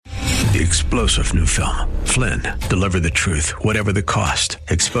The explosive new film, Flynn, deliver the truth, whatever the cost,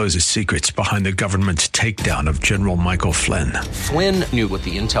 exposes secrets behind the government's takedown of General Michael Flynn. Flynn knew what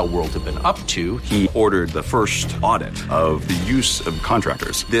the intel world had been up to. He ordered the first audit of the use of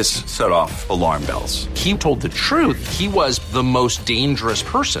contractors. This set off alarm bells. He told the truth. He was the most dangerous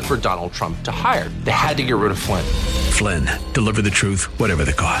person for Donald Trump to hire. They had to get rid of Flynn. Flynn, deliver the truth, whatever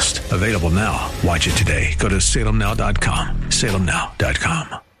the cost. Available now. Watch it today. Go to salemnow.com.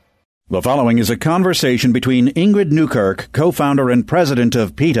 salemnow.com. The following is a conversation between Ingrid Newkirk, co-founder and president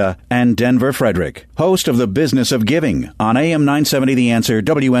of PETA, and Denver Frederick, host of The Business of Giving on AM 970 The Answer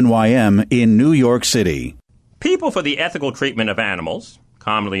WNYM in New York City. People for the Ethical Treatment of Animals,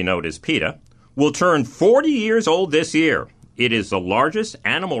 commonly known as PETA, will turn 40 years old this year. It is the largest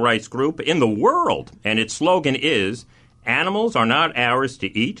animal rights group in the world, and its slogan is, "Animals are not ours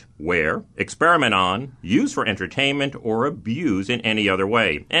to eat, wear, experiment on, use for entertainment, or abuse in any other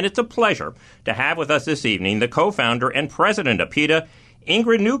way." And it's a pleasure to have with us this evening the co-founder and president of PETA,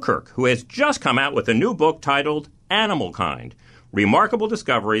 Ingrid Newkirk, who has just come out with a new book titled Animal Kind, Remarkable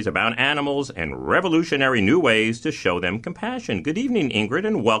Discoveries About Animals and Revolutionary New Ways to Show Them Compassion. Good evening, Ingrid,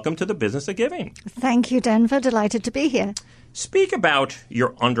 and welcome to The Business of Giving. Thank you, Denver. Delighted to be here. Speak about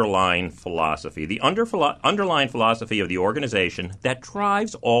your underlying philosophy, the underlying philosophy of the organization that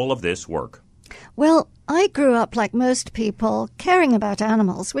drives all of this work. Well, I grew up, like most people, caring about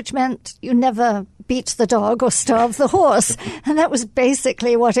animals, which meant you never beat the dog or starve the horse. And that was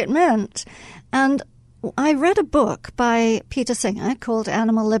basically what it meant. And I read a book by Peter Singer called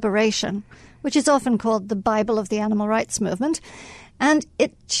Animal Liberation, which is often called the Bible of the Animal Rights Movement. And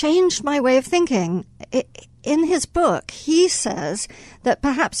it changed my way of thinking. In his book, he says that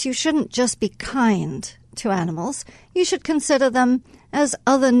perhaps you shouldn't just be kind to animals. You should consider them as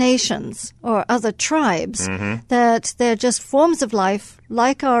other nations or other tribes, that they're just forms of life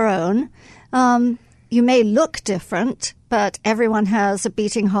like our own. You may look different, but everyone has a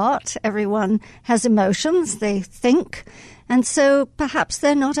beating heart. Everyone has emotions. They think. And so perhaps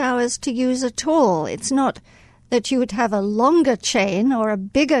they're not ours to use at all. It's not that you would have a longer chain or a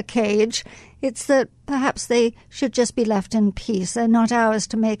bigger cage. It's that perhaps they should just be left in peace. They're not ours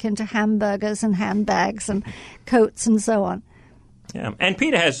to make into hamburgers and handbags and coats and so on. Yeah, and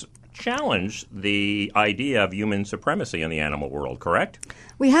PETA has challenged the idea of human supremacy in the animal world, correct?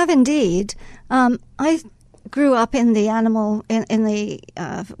 We have indeed. I grew up in the in the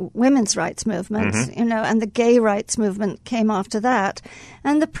women's rights movement, and the gay rights movement came after that.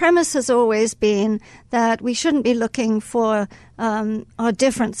 And the premise has always been that we shouldn't be looking for our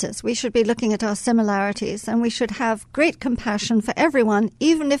differences. We should be looking at our similarities, and we should have great compassion for everyone,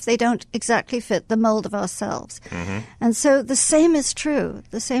 even if they don't exactly fit the mold of ourselves. And so the same is true.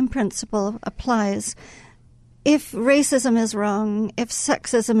 The same principle applies. If racism is wrong, if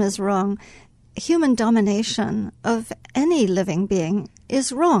sexism is wrong, human domination of any living being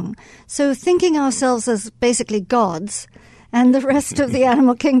is wrong. So thinking ourselves as basically gods and the rest of the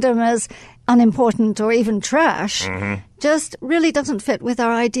animal kingdom as unimportant or even trash just really doesn't fit with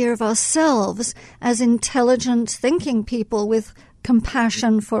our idea of ourselves as intelligent thinking people with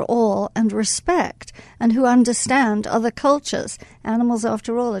compassion for all and respect and who understand other cultures. Animals,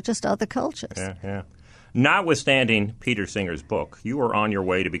 after all, are just other cultures. Yeah. Notwithstanding Peter Singer's book, you were on your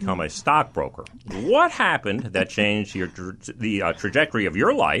way to become a stockbroker. What happened that changed the trajectory of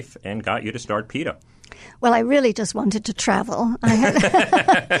your life and got you to start PETA? Well, I really just wanted to travel.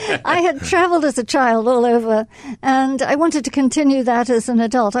 I had traveled as a child all over, and I wanted to continue that as an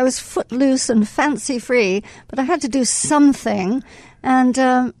adult. I was footloose and fancy-free, but I had to do something. And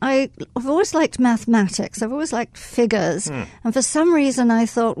I've always liked mathematics. I've always liked figures. And for some reason I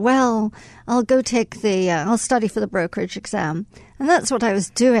thought, well, I'll go take I'll study for the brokerage exam. And that's what I was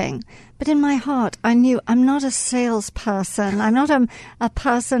doing. But in my heart, I knew I'm not a salesperson. I'm not a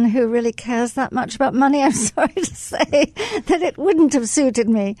person who really cares that much about money. I'm sorry to say that it wouldn't have suited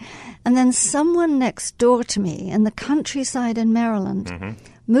me. And then someone next door to me in the countryside in Maryland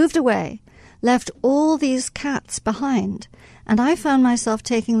moved away, left all these cats behind. And I found myself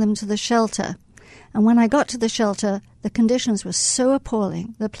taking them to the shelter. And when I got to the shelter, the conditions were so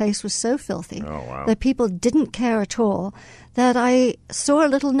appalling, the place was so filthy, that people didn't care at all, that I saw a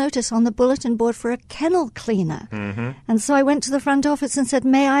little notice on the bulletin board for a kennel cleaner. And so I went to the front office and said,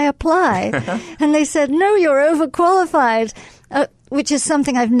 "May I apply?" And they said, "No, you're overqualified." Which is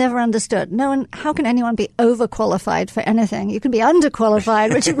something I've never understood. How can anyone be overqualified for anything? You can be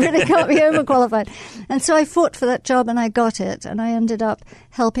underqualified, but you really can't be overqualified. And so I fought for that job and I got it. And I ended up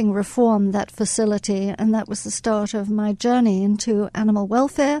helping reform that facility. And that was the start of my journey into animal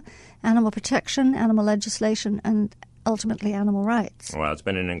welfare, animal protection, animal legislation, and ultimately animal rights. Well, it's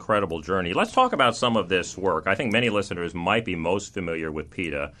been an incredible journey. Let's talk about some of this work. I think many listeners might be most familiar with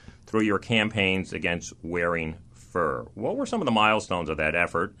PETA through your campaigns against wearing fur. What were some of the milestones of that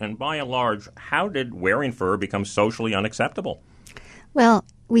effort? And by and large, how did wearing fur become socially unacceptable? Well,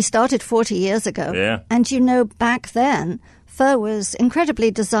 we started 40 years ago. Yeah. And back then, fur was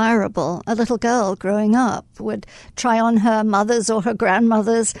incredibly desirable. A little girl growing up would try on her mother's or her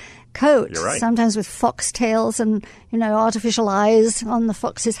grandmother's coat, You're right. sometimes with foxtails and, artificial eyes on the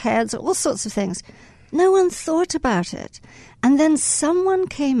fox's heads, all sorts of things. No one thought about it. And then someone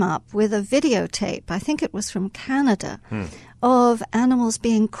came up with a videotape, I think it was from Canada, of animals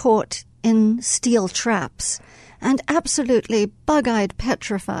being caught in steel traps and absolutely bug-eyed,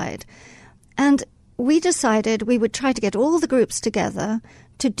 petrified. And we decided we would try to get all the groups together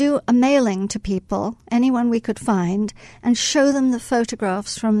to do a mailing to people, anyone we could find, and show them the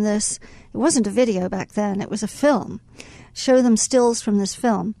photographs from this. It wasn't a video back then, it was a film. Show them stills from this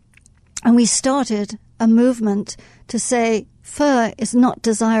film. And we started a movement to say fur is not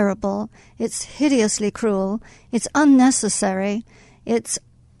desirable, it's hideously cruel, it's unnecessary, it's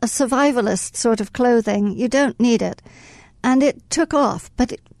a survivalist sort of clothing, you don't need it. And it took off,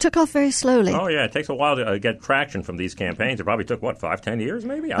 but it took off very slowly. Oh, yeah. It takes a while to get traction from these campaigns. It probably took, 5-10 years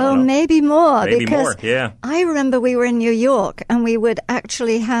maybe? I don't know. Maybe more. Maybe because more, yeah. I remember we were in New York and we would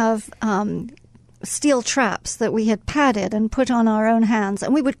actually have steel traps that we had padded and put on our own hands.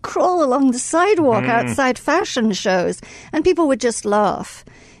 And we would crawl along the sidewalk outside fashion shows and people would just laugh.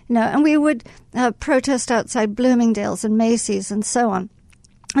 And we would protest outside Bloomingdale's and Macy's and so on.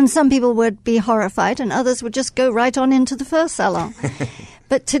 And some people would be horrified and others would just go right on into the fur salon.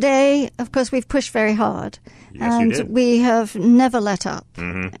 But today, of course, we've pushed very hard. Yes, and you did. we have never let up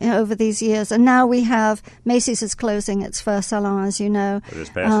over these years. And now we have Macy's is closing its fur salon, as you know. This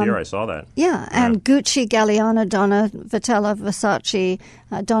past year, I saw that. Yeah, and Gucci, Galliano, Donna, Vitella, Versace,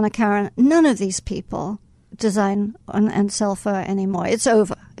 Donna Karan, none of these people design and sell fur anymore. It's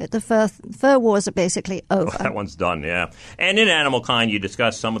over. The fur wars are basically over. Well, that one's done, yeah. And in Animal Kind, you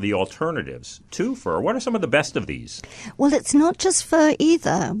discuss some of the alternatives to fur. What are some of the best of these? Well, it's not just fur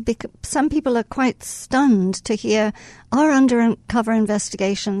either. Because some people are quite stunned to hear our undercover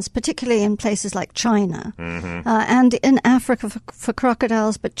investigations, particularly in places like China and in Africa for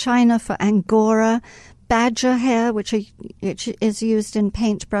crocodiles, but China for Angora, badger hair, which is used in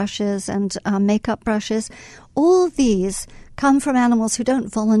paint brushes and makeup brushes. All these come from animals who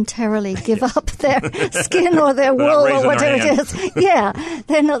don't voluntarily give up their skin or their wool or whatever it is. Yeah,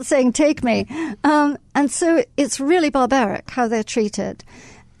 they're not saying, take me. And so it's really barbaric how they're treated.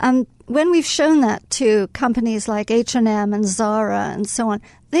 When we've shown that to companies like H&M and Zara and so on,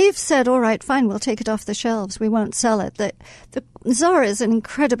 they've said, all right, fine, we'll take it off the shelves. We won't sell it. Zara is an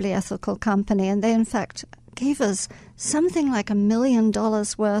incredibly ethical company, and they, in fact, gave us something like $1 million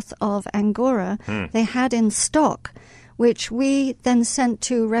worth of Angora they had in stock, which we then sent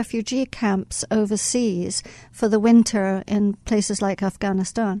to refugee camps overseas for the winter in places like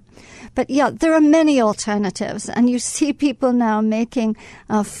Afghanistan. But yeah, there are many alternatives, and you see people now making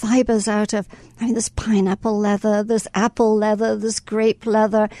fibers out of, there's pineapple leather, there's apple leather, there's grape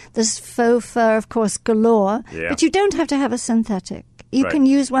leather, there's faux fur, of course, galore. Yeah. But you don't have to have a synthetic. You can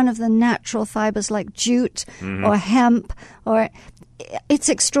use one of the natural fibers like jute or hemp or... It's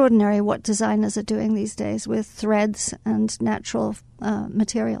extraordinary what designers are doing these days with threads and natural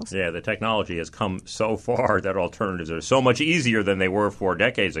materials. Yeah, the technology has come so far that alternatives are so much easier than they were 4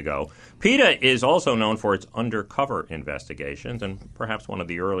 decades ago. PETA is also known for its undercover investigations, and perhaps one of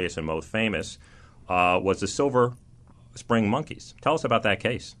the earliest and most famous was the Silver Spring Monkeys. Tell us about that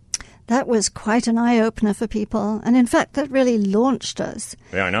case. That was quite an eye-opener for people. And in fact, that really launched us.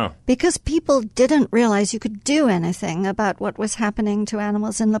 Yeah, I know. Because people didn't realize you could do anything about what was happening to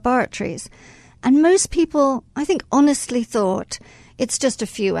animals in laboratories. And most people, I think, honestly thought it's just a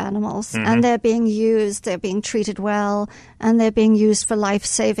few animals. And they're being used, they're being treated well, and they're being used for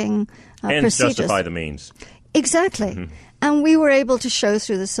life-saving procedures. And justify the means. Exactly. And we were able to show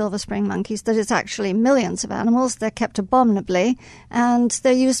through the Silver Spring Monkeys that it's actually millions of animals. They're kept abominably, and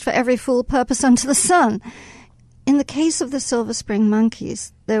they're used for every fool purpose under the sun. In the case of the Silver Spring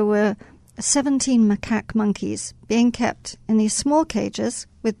Monkeys, there were 17 macaque monkeys being kept in these small cages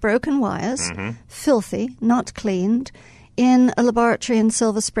with broken wires, filthy, not cleaned, in a laboratory in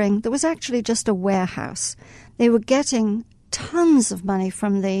Silver Spring that was actually just a warehouse. They were getting tons of money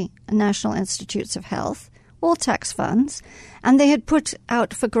from the National Institutes of Health, all tax funds, and they had put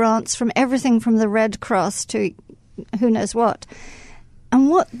out for grants from everything from the Red Cross to who knows what.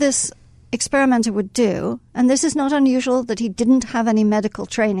 And what this experimenter would do, and this is not unusual that he didn't have any medical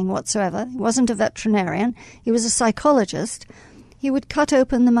training whatsoever. He wasn't a veterinarian. He was a psychologist. He would cut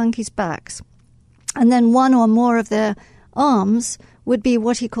open the monkeys' backs, and then one or more of their arms would be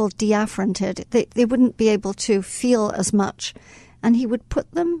what he called diaphanted. They wouldn't be able to feel as much. And he would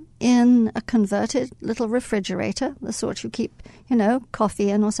put them in a converted little refrigerator, the sort you keep, coffee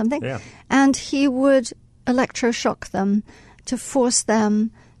in or something. Yeah. And he would electroshock them to force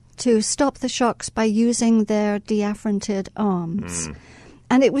them to stop the shocks by using their diaphanted arms.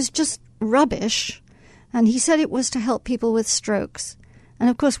 And it was just rubbish. And he said it was to help people with strokes. And,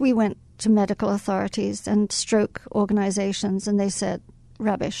 of course, we went to medical authorities and stroke organizations, and they said,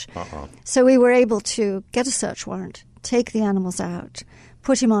 rubbish. So we were able to get a search warrant, take the animals out,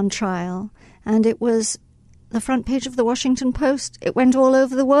 put him on trial, and it was the front page of the Washington Post. It went all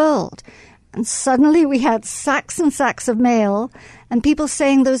over the world. And suddenly we had sacks and sacks of mail and people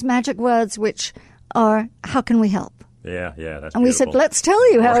saying those magic words, which are, how can we help? Yeah, that's And beautiful. we said, let's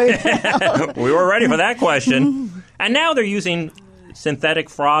tell you how we can help. We were ready for that question. And now they're using synthetic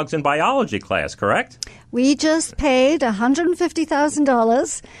frogs in biology class, correct? We just paid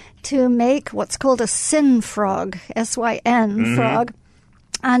 $150,000 to make what's called a syn frog, S-Y-N frog.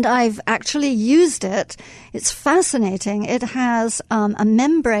 And I've actually used it. It's fascinating. It has a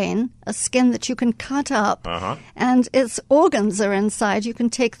membrane, a skin that you can cut up, and its organs are inside. You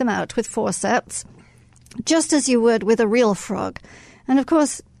can take them out with forceps, just as you would with a real frog. And, of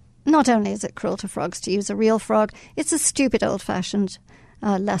course, not only is it cruel to frogs to use a real frog, it's a stupid old-fashioned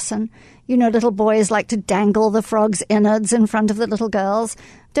lesson. Little boys like to dangle the frog's innards in front of the little girls.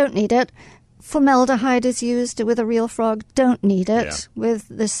 Don't need it. Formaldehyde is used with a real frog. Don't need it with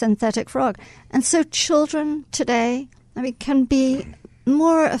this synthetic frog. And so children today, can be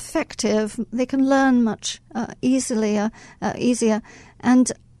more effective. They can learn much easier,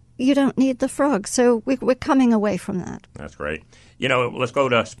 and you don't need the frog. So we're coming away from that. That's great. Let's go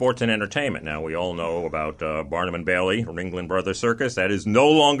to sports and entertainment now. We all know about Barnum and Bailey, Ringling Brothers Circus. That is no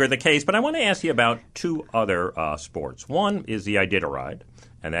longer the case. But I want to ask you about two other sports. One is the Iditarod,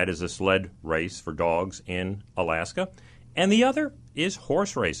 and that is a sled race for dogs in Alaska. And the other is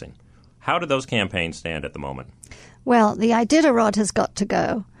horse racing. How do those campaigns stand at the moment? Well, the Iditarod has got to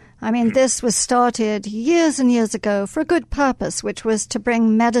go. This was started years and years ago for a good purpose, which was to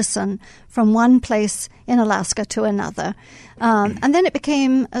bring medicine from one place in Alaska to another. And then it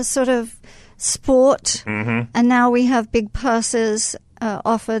became a sort of sport, and now we have big purses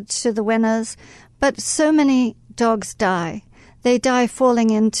offered to the winners. But so many dogs die. They die falling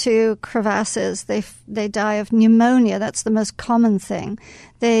into crevasses. They die of pneumonia. That's the most common thing.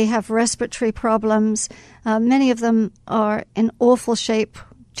 They have respiratory problems. Many of them are in awful shape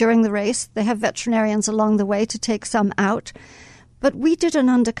during the race. They have veterinarians along the way to take some out. But we did an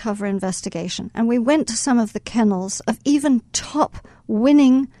undercover investigation, and we went to some of the kennels of even top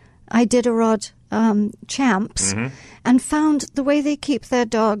winning Iditarod champs and found the way they keep their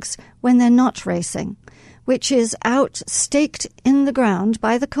dogs when they're not racing, which is out staked in the ground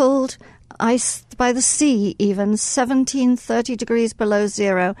by the cold ice, by the sea even, 30 degrees below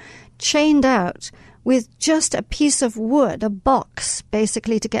zero, chained out with just a piece of wood, a box,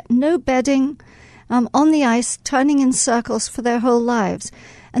 basically, to get no bedding, on the ice, turning in circles for their whole lives.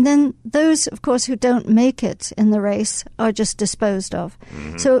 And then those, of course, who don't make it in the race are just disposed of.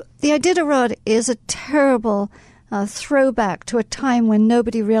 So the Iditarod is a terrible throwback to a time when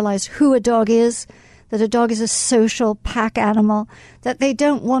nobody realized who a dog is, that a dog is a social pack animal, that they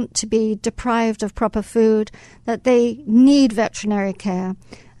don't want to be deprived of proper food, that they need veterinary care,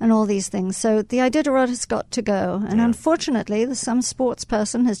 and all these things. So the Iditarod has got to go. And unfortunately, some sports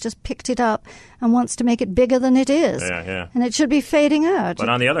person has just picked it up and wants to make it bigger than it is. And it should be fading out. But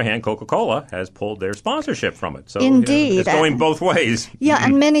on the other hand, Coca-Cola has pulled their sponsorship from it. So indeed. It's going both ways.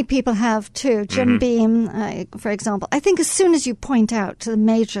 And many people have too. Jim Beam, for example. I think as soon as you point out to the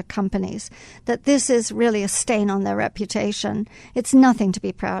major companies that this is really a stain on their reputation, it's nothing to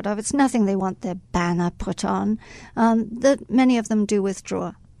be proud of. It's nothing they want their banner put on, that many of them do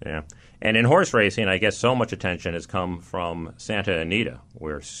withdraw. Yeah. And in horse racing, I guess so much attention has come from Santa Anita,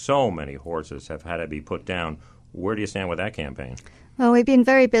 where so many horses have had to be put down. Where do you stand with that campaign? Well, we've been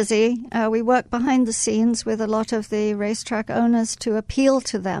very busy. We work behind the scenes with a lot of the racetrack owners to appeal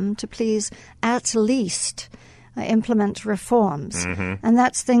to them to please at least implement reforms. And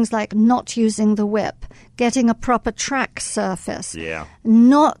that's things like not using the whip, getting a proper track surface.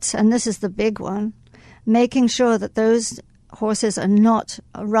 Not, and this is the big one, making sure that those horses are not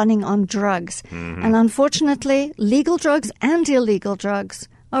running on drugs. And unfortunately, legal drugs and illegal drugs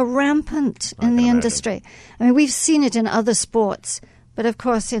are rampant in the industry. I mean, we've seen it in other sports. But of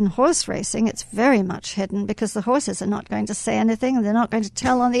course, in horse racing, it's very much hidden because the horses are not going to say anything and they're not going to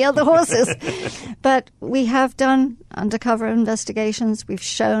tell on the other horses. But we have done undercover investigations. We've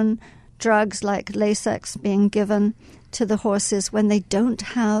shown drugs like Lasix being given to the horses when they don't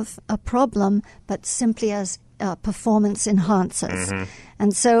have a problem, but simply as performance enhancers.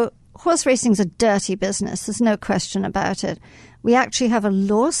 And so horse racing is a dirty business. There's no question about it. We actually have a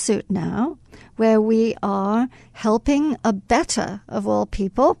lawsuit now where we are helping a bettor, of all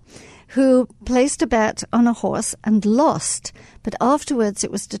people, who placed a bet on a horse and lost. But afterwards it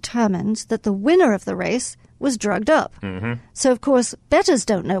was determined that the winner of the race was drugged up. So, of course, bettors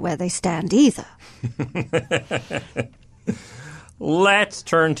don't know where they stand either. Let's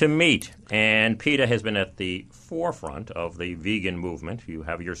turn to meat. And PETA has been at the forefront of the vegan movement. You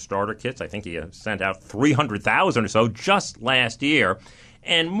have your starter kits. I think you sent out 300,000 or so just last year.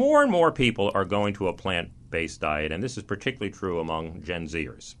 And more people are going to a plant-based diet, and this is particularly true among Gen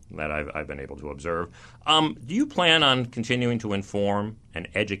Zers that I've been able to observe. Do you plan on continuing to inform and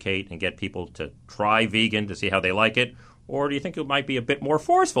educate and get people to try vegan to see how they like it? Or do you think it might be a bit more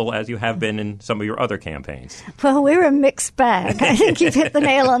forceful, as you have been in some of your other campaigns? Well, we're a mixed bag. I think you've hit the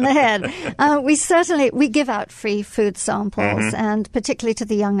nail on the head. We give out free food samples, and particularly to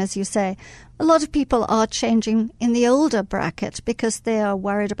the young, as you say. A lot of people are changing in the older bracket because they are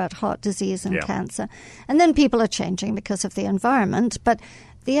worried about heart disease and cancer. And then people are changing because of the environment. But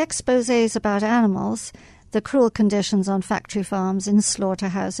the exposés about animals, the cruel conditions on factory farms, in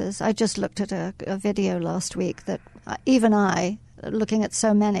slaughterhouses. I just looked at a video last week that even I, looking at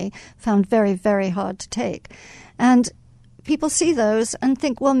so many, found very, very hard to take. And people see those and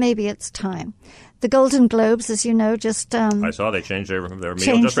think, well, maybe it's time. The Golden Globes, as you know, just... I saw they changed their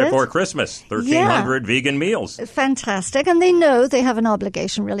meal just before Christmas. 1,300 vegan meals. Fantastic. And they know they have an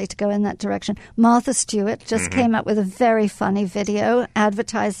obligation, really, to go in that direction. Martha Stewart just came up with a very funny video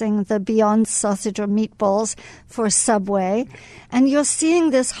advertising the Beyond sausage or meatballs for Subway. And you're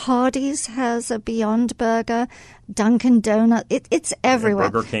seeing this. Hardee's has a Beyond burger. Dunkin' Donut. It's everywhere.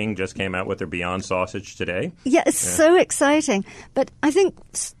 Burger King just came out with their Beyond sausage today. Yeah, it's so exciting. But I think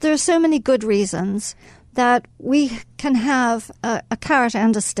there are so many good reasons that we can have a carrot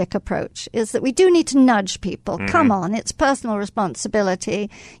and a stick approach, is that we do need to nudge people. Come on, it's personal responsibility.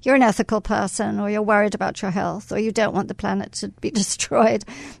 You're an ethical person, or you're worried about your health, or you don't want the planet to be destroyed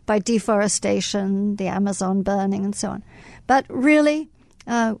by deforestation, the Amazon burning, and so on. But really,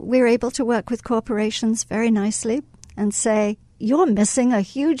 we're able to work with corporations very nicely and say, you're missing a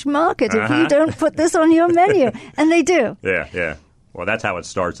huge market if you don't put this on your menu. And they do. Yeah. Well, that's how it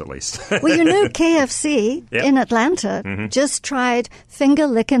starts, at least. Well, you know, KFC in Atlanta just tried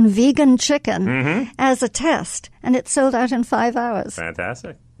finger-licking vegan chicken as a test, and it sold out in 5 hours.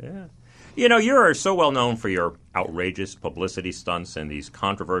 Fantastic. Yeah. You know, you're so well known for your outrageous publicity stunts and these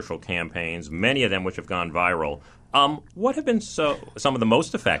controversial campaigns, many of them which have gone viral. What have been some of the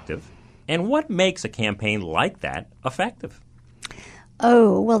most effective, and what makes a campaign like that effective?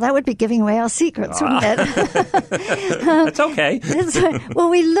 Oh, well, that would be giving away our secrets, wouldn't it? That's okay. Well,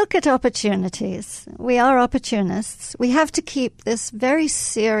 we look at opportunities. We are opportunists. We have to keep this very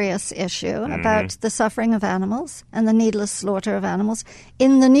serious issue about the suffering of animals and the needless slaughter of animals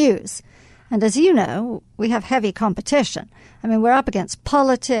in the news. And as you know, we have heavy competition. I mean, we're up against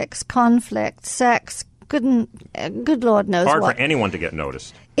politics, conflict, sex, good Lord knows what. Hard for anyone to get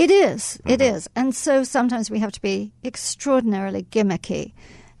noticed. It is. It is. And so sometimes we have to be extraordinarily gimmicky.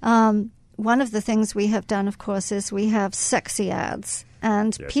 One of the things we have done, of course, is we have sexy ads.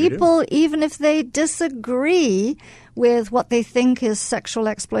 And people, even if they disagree with what they think is sexual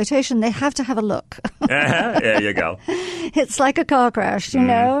exploitation, they have to have a look. There you go. It's like a car crash, you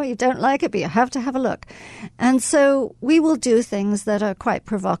know. You don't like it, but you have to have a look. And so we will do things that are quite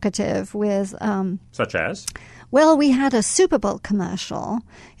provocative with... Such as? Well, we had a Super Bowl commercial.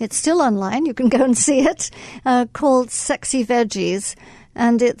 It's still online. You can go and see it, called Sexy Veggies.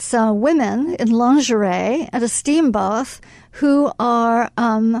 And it's women in lingerie at a steam bath who are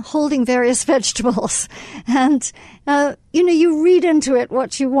holding various vegetables. And, you read into it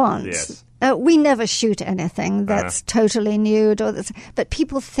what you want. Yes. We never shoot anything that's totally nude, but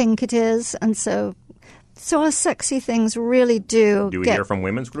people think it is. And so our sexy things really do. Do we hear from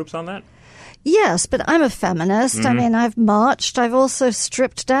women's groups on that? Yes, but I'm a feminist. I mean, I've marched. I've also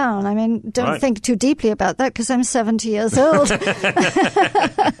stripped down. I mean, don't think too deeply about that because I'm 70 years old.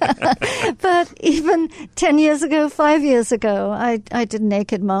 But even 10 years ago, 5 years ago, I did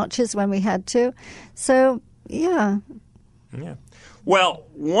naked marches when we had to. So, yeah. Yeah. Well,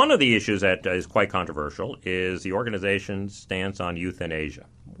 one of the issues that is quite controversial is the organization's stance on euthanasia.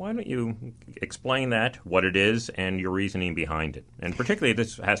 why don't you explain that, what it is, and your reasoning behind it? And particularly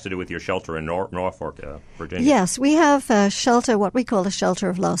this has to do with your shelter in Norfolk, Virginia. Yes, we have a shelter, what we call a shelter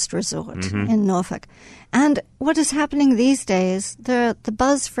of last resort in Norfolk. And what is happening these days, the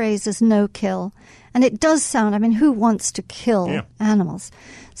buzz phrase is no kill. And it does sound, I mean, who wants to kill animals?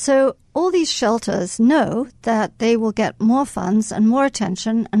 So all these shelters know that they will get more funds and more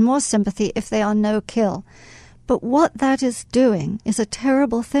attention and more sympathy if they are no kill. But what that is doing is a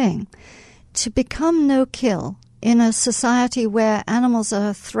terrible thing. To become no kill in a society where animals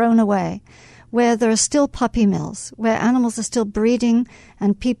are thrown away, where there are still puppy mills, where animals are still breeding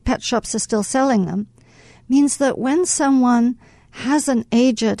and pet shops are still selling them, means that when someone has an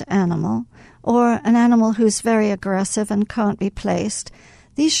aged animal or an animal who's very aggressive and can't be placed,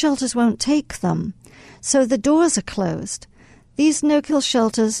 these shelters won't take them. So the doors are closed. These no-kill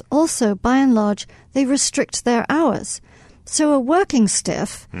shelters also, by and large, they restrict their hours. So a working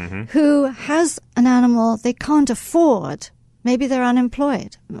stiff who has an animal they can't afford, maybe they're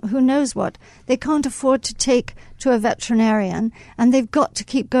unemployed, who knows what, they can't afford to take to a veterinarian and they've got to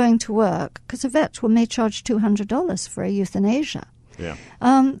keep going to work because a vet may charge $200 for a euthanasia. Yeah.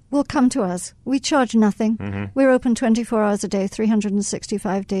 Will come to us. We charge nothing. We're open 24 hours a day,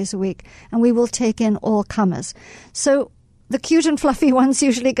 365 days a week, and we will take in all comers. So the cute and fluffy ones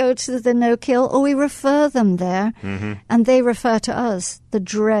usually go to the no-kill, or we refer them there, and they refer to us, the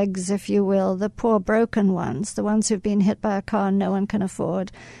dregs, if you will, the poor broken ones, the ones who've been hit by a car no one can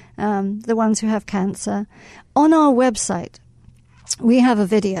afford, the ones who have cancer. On our website, we have a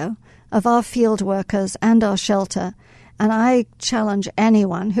video of our field workers and our shelter, and I challenge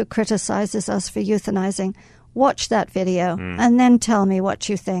anyone who criticizes us for euthanizing, watch that video and then tell me what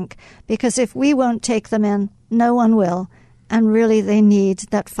you think, because if we won't take them in, no one will. And really, they need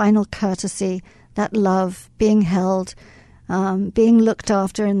that final courtesy, that love, being held, being looked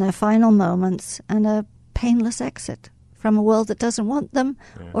after in their final moments, and a painless exit from a world that doesn't want them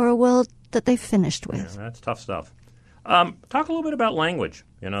or a world that they've finished with. Yeah, that's tough stuff. Talk a little bit about language.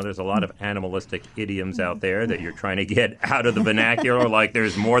 You know, there's a lot of animalistic idioms out there that you're trying to get out of the vernacular, like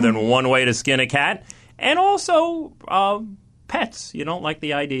there's more than one way to skin a cat. And also pets. You don't like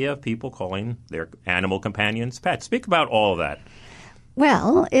the idea of people calling their animal companions pets. Speak about all of that.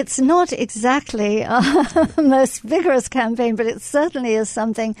 Well, it's not exactly our most vigorous campaign, but it certainly is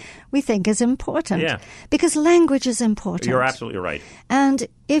something we think is important. Yeah. Because language is important. You're absolutely right. And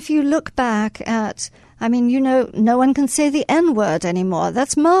if you look back at, I mean, you know, no one can say the N-word anymore.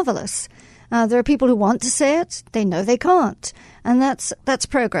 That's marvelous. There are people who want to say it. They know they can't. And that's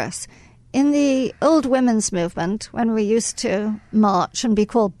progress. In the old women's movement, when we used to march and be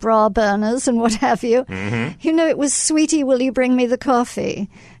called bra burners and what have you, you know, it was, sweetie, will you bring me the coffee?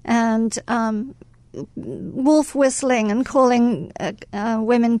 And wolf whistling and calling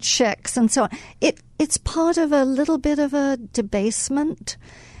women chicks and so on. It's part of a little bit of a debasement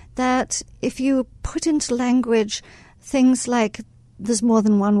that if you put into language things like there's more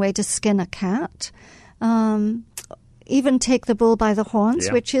than one way to skin a cat, even take the bull by the horns,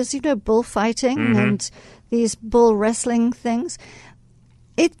 which is, you know, bullfighting and these bull wrestling things.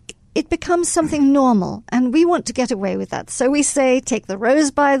 It becomes something normal, and we want to get away with that. So we say, take the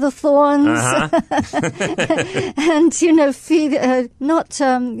rose by the thorns, and, you know, feed a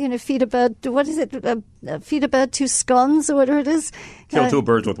bird. What is it? Feed a bird 2 scones, or whatever it is. Kill 2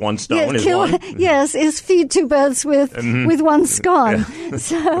 birds with 1 stone is one. Yes, is feed 2 birds with 1 scone.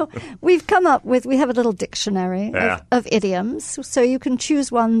 So we have a little dictionary of idioms, so you can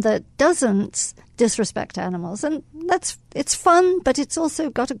choose one that doesn't disrespect animals. And it's fun, but it's also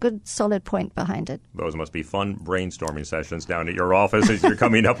got a good solid point behind it. Those must be fun brainstorming sessions down at your office as you're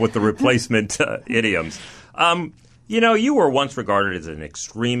coming up with the replacement idioms. You know, you were once regarded as an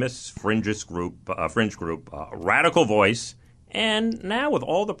extremist, fringe group, radical voice, and now with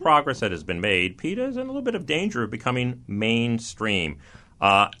all the progress that has been made, PETA is in a little bit of danger of becoming mainstream.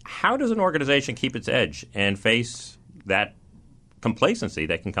 How does an organization keep its edge and face that complacency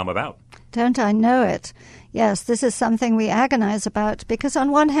that can come about? Don't I know it? Yes, this is something we agonize about because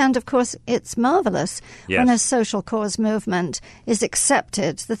on one hand, of course, it's marvelous when a social cause movement is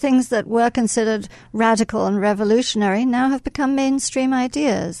accepted. The things that were considered radical and revolutionary now have become mainstream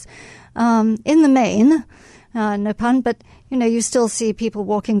ideas. In the main, no pun, but, you know, you still see people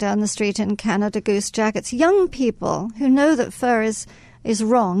walking down the street in Canada Goose jackets, young people who know that fur is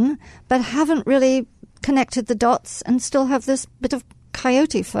wrong, but haven't really connected the dots and still have this bit of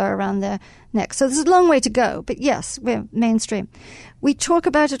coyote fur around their necks. So there's a long way to go. But yes, we're mainstream. We talk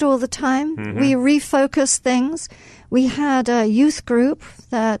about it all the time. Mm-hmm. We refocus things. We had a youth group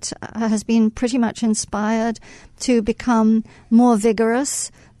that has been pretty much inspired to become more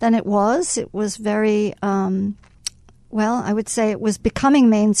vigorous than it was. It was very, I would say it was becoming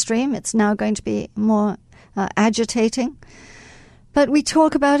mainstream. It's now going to be more agitating. But we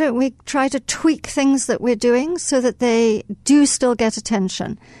talk about it. We try to tweak things that we're doing so that they do still get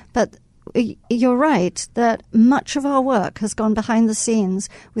attention. But you're right that much of our work has gone behind the scenes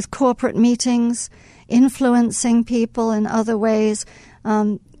with corporate meetings, influencing people in other ways,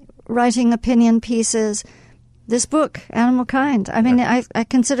 writing opinion pieces. This book, Animal Kind, I mean, I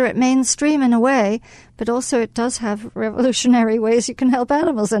consider it mainstream in a way, but also it does have revolutionary ways you can help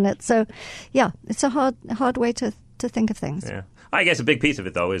animals in it. So, yeah, it's a hard way to think of things. Yeah. I guess a big piece of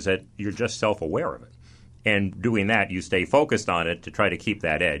it, though, is that you're just self-aware of it. And doing that, you stay focused on it to try to keep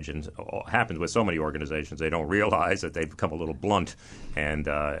that edge. And it happens with so many organizations, they don't realize that they've become a little blunt, and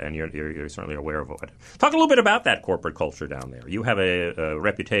you're certainly aware of it. Talk a little bit about that corporate culture down there. You have a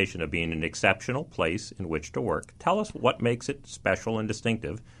reputation of being an exceptional place in which to work. Tell us what makes it special and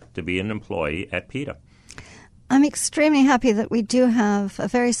distinctive to be an employee at PETA. I'm extremely happy that we do have a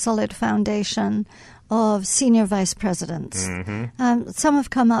very solid foundation of senior vice presidents. Mm-hmm. Some have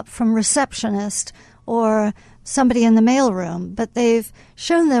come up from receptionist or somebody in the mailroom, but they've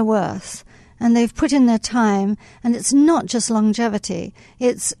shown their worth and they've put in their time, and it's not just longevity,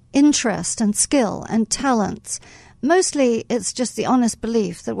 it's interest and skill and talents. Mostly it's just the honest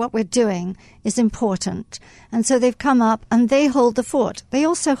belief that what we're doing is important. And so they've come up and they hold the fort. They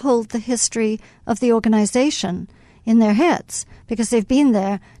also hold the history of the organization in their heads because they've been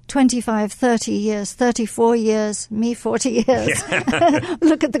there 25, 30 years, 34 years, me 40 years. Yeah.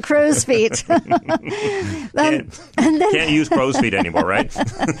 Look at the crow's feet. Can't use crow's feet anymore, right?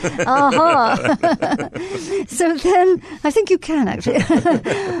 So then, I think you can actually.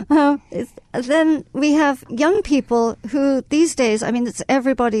 Then we have young people who these days, I mean, it's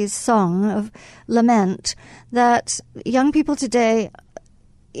everybody's song of lament that young people today,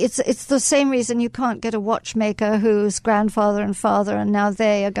 it's the same reason you can't get a watchmaker whose grandfather and father and now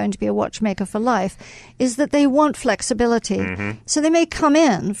they are going to be a watchmaker for life, is that they want flexibility. Mm-hmm. So they may come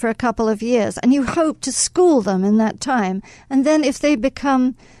in for a couple of years and you hope to school them in that time. And then if they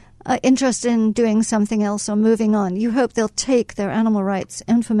become interested in doing something else or moving on, you hope they'll take their animal rights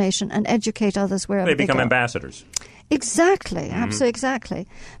information and educate others wherever they become go. Exactly. Exactly. Mm-hmm. Absolutely exactly.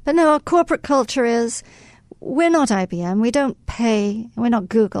 But no, our corporate culture is, we're not IBM. We don't pay. We're not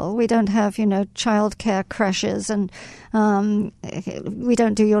Google. We don't have, childcare creches, and we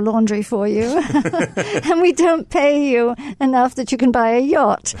don't do your laundry for you, and we don't pay you enough that you can buy a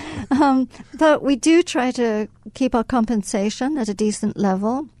yacht. But we do try to keep our compensation at a decent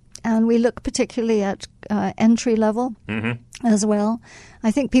level, and we look particularly at entry level as well. I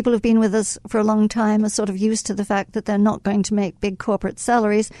think people who've been with us for a long time are sort of used to the fact that they're not going to make big corporate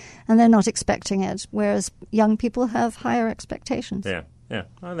salaries and they're not expecting it, whereas young people have higher expectations. Yeah.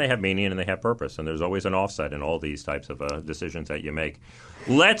 Well, they have meaning and they have purpose, and there's always an offset in all these types of decisions that you make.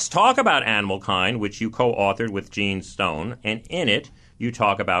 Let's talk about Animal Kind, which you co-authored with Gene Stone, and in it you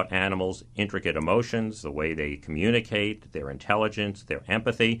talk about animals' intricate emotions, the way they communicate, their intelligence, their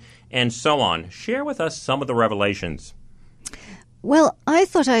empathy, and so on. Share with us some of the revelations. Well, I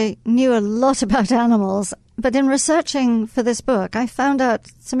thought I knew a lot about animals, but in researching for this book, I found out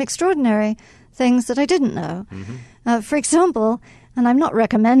some extraordinary things that I didn't know. Mm-hmm. For example, and I'm not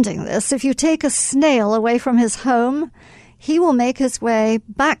recommending this, if you take a snail away from his home, he will make his way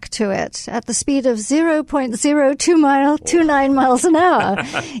back to it at the speed of 0.0229 miles an hour,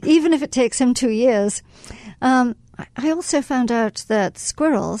 even if it takes him 2 years. I also found out that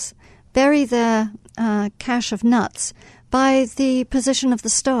squirrels bury their cache of nuts by the position of the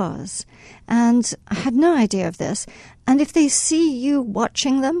stars. And I had no idea of this. And if they see you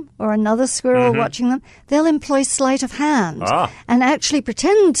watching them or another squirrel watching them, they'll employ sleight of hand and actually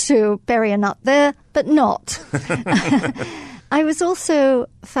pretend to bury a nut there, but not. I was also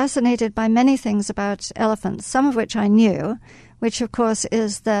fascinated by many things about elephants, some of which I knew, which, of course,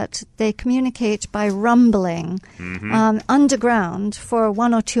 is that they communicate by rumbling underground for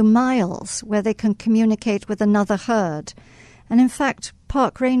 1 or 2 miles, where they can communicate with another herd. And in fact,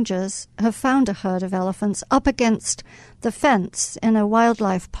 park rangers have found a herd of elephants up against the fence in a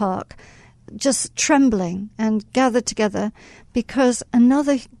wildlife park, just trembling and gathered together because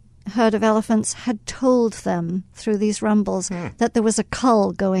another herd of elephants had told them through these rumbles that there was a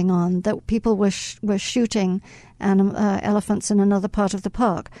cull going on, that people were shooting elephants in another part of the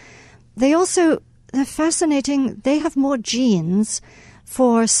park. They also they're fascinating. They have more genes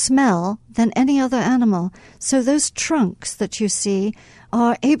for smell than any other animal. So those trunks that you see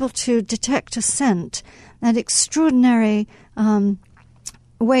are able to detect a scent at extraordinary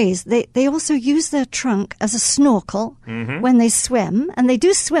ways. They also use their trunk as a snorkel when they swim, and they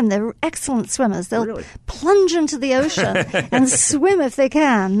do swim. They're excellent swimmers. They'll plunge into the ocean and swim if they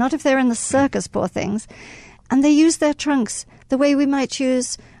can, not if they're in the circus, poor things. And they use their trunks the way we might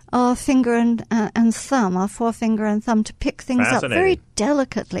use our finger and thumb, our forefinger and thumb, to pick things up very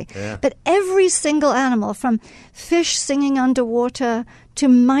delicately. Yeah. But every single animal, from fish singing underwater to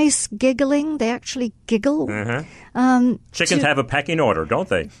mice giggling, they actually giggle. Chickens have a pecking order, don't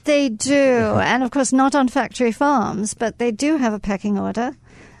they? They do. And, of course, not on factory farms, but they do have a pecking order.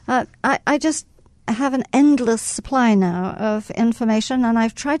 I just have an endless supply now of information, and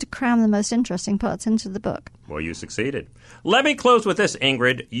I've tried to cram the most interesting parts into the book. Well, you succeeded. Let me close with this,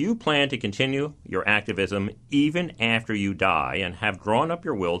 Ingrid. You plan to continue your activism even after you die and have drawn up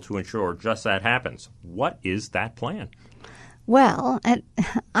your will to ensure just that happens. What is that plan? Well,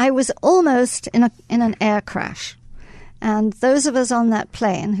 I was almost in an air crash. And those of us on that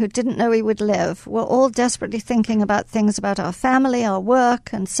plane who didn't know we would live were all desperately thinking about things about our family, our work,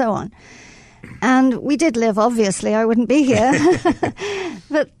 and so on. And we did live, obviously. I wouldn't be here.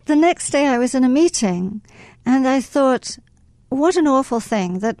 But the next day I was in a meeting, and I thought, what an awful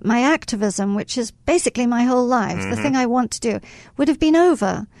thing that my activism, which is basically my whole life, the thing I want to do, would have been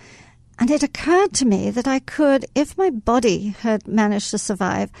over. And it occurred to me that I could, if my body had managed to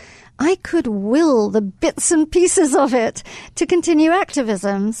survive, I could will the bits and pieces of it to continue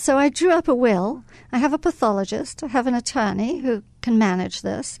activism. So I drew up a will. I have a pathologist. I have an attorney who can manage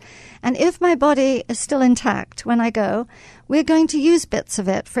this. And if my body is still intact when I go, we're going to use bits of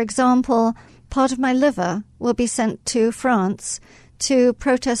it. For example, part of my liver will be sent to France to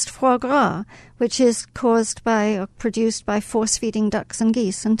protest foie gras, which is caused by or produced by force-feeding ducks and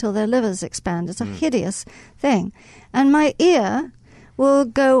geese until their livers expand. It's a hideous thing. And my ear will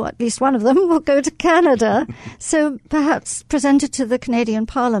go, at least one of them, will go to Canada. So perhaps present it to the Canadian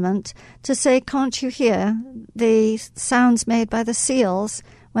Parliament to say, can't you hear the sounds made by the seals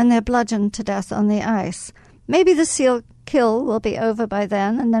when they're bludgeoned to death on the ice? Maybe the seal kill will be over by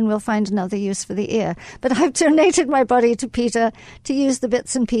then, and then we'll find another use for the ear. But I've donated my body to PETA to use the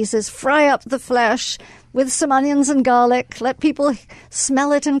bits and pieces, fry up the flesh with some onions and garlic, let people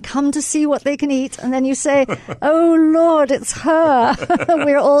smell it and come to see what they can eat, and then you say, oh, Lord, it's her.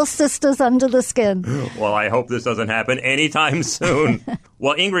 We're all sisters under the skin. Well, I hope this doesn't happen anytime soon.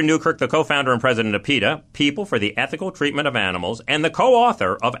 Well, Ingrid Newkirk, the co-founder and president of PETA, People for the Ethical Treatment of Animals, and the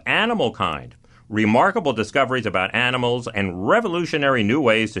co-author of Animal Kind, remarkable discoveries about animals and revolutionary new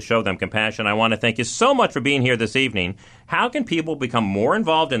ways to show them compassion. I want to thank you so much for being here this evening. How can people become more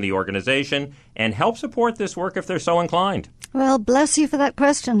involved in the organization and help support this work if they're so inclined? Well, bless you for that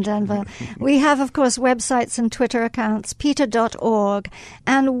question, Denver. We have, of course, websites and Twitter accounts, PETA.org,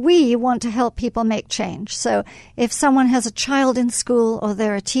 and we want to help people make change. So if someone has a child in school or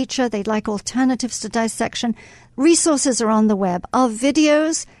they're a teacher, they'd like alternatives to dissection, resources are on the web. Our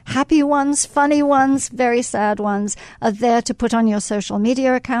videos, happy ones, funny ones, very sad ones, are there to put on your social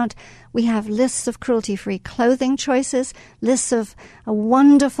media account. We have lists of cruelty-free clothing choices, lists of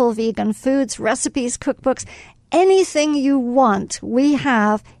wonderful vegan foods, recipes, cookbooks. Anything you want, we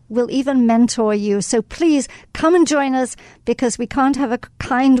have. We'll even mentor you. So please come and join us, because we can't have a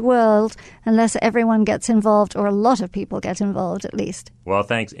kind world unless everyone gets involved, or a lot of people get involved at least. Well,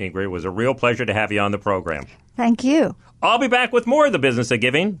 thanks, Ingrid. It was a real pleasure to have you on the program. Thank you. I'll be back with more of The Business of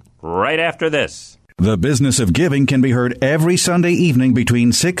Giving right after this. The Business of Giving can be heard every Sunday evening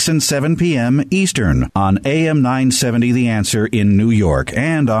between 6 and 7 p.m. Eastern on AM 970 The Answer in New York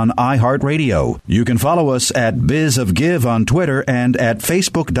and on iHeartRadio. You can follow us at Biz of Give on Twitter and at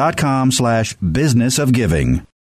Facebook.com/Business of Giving.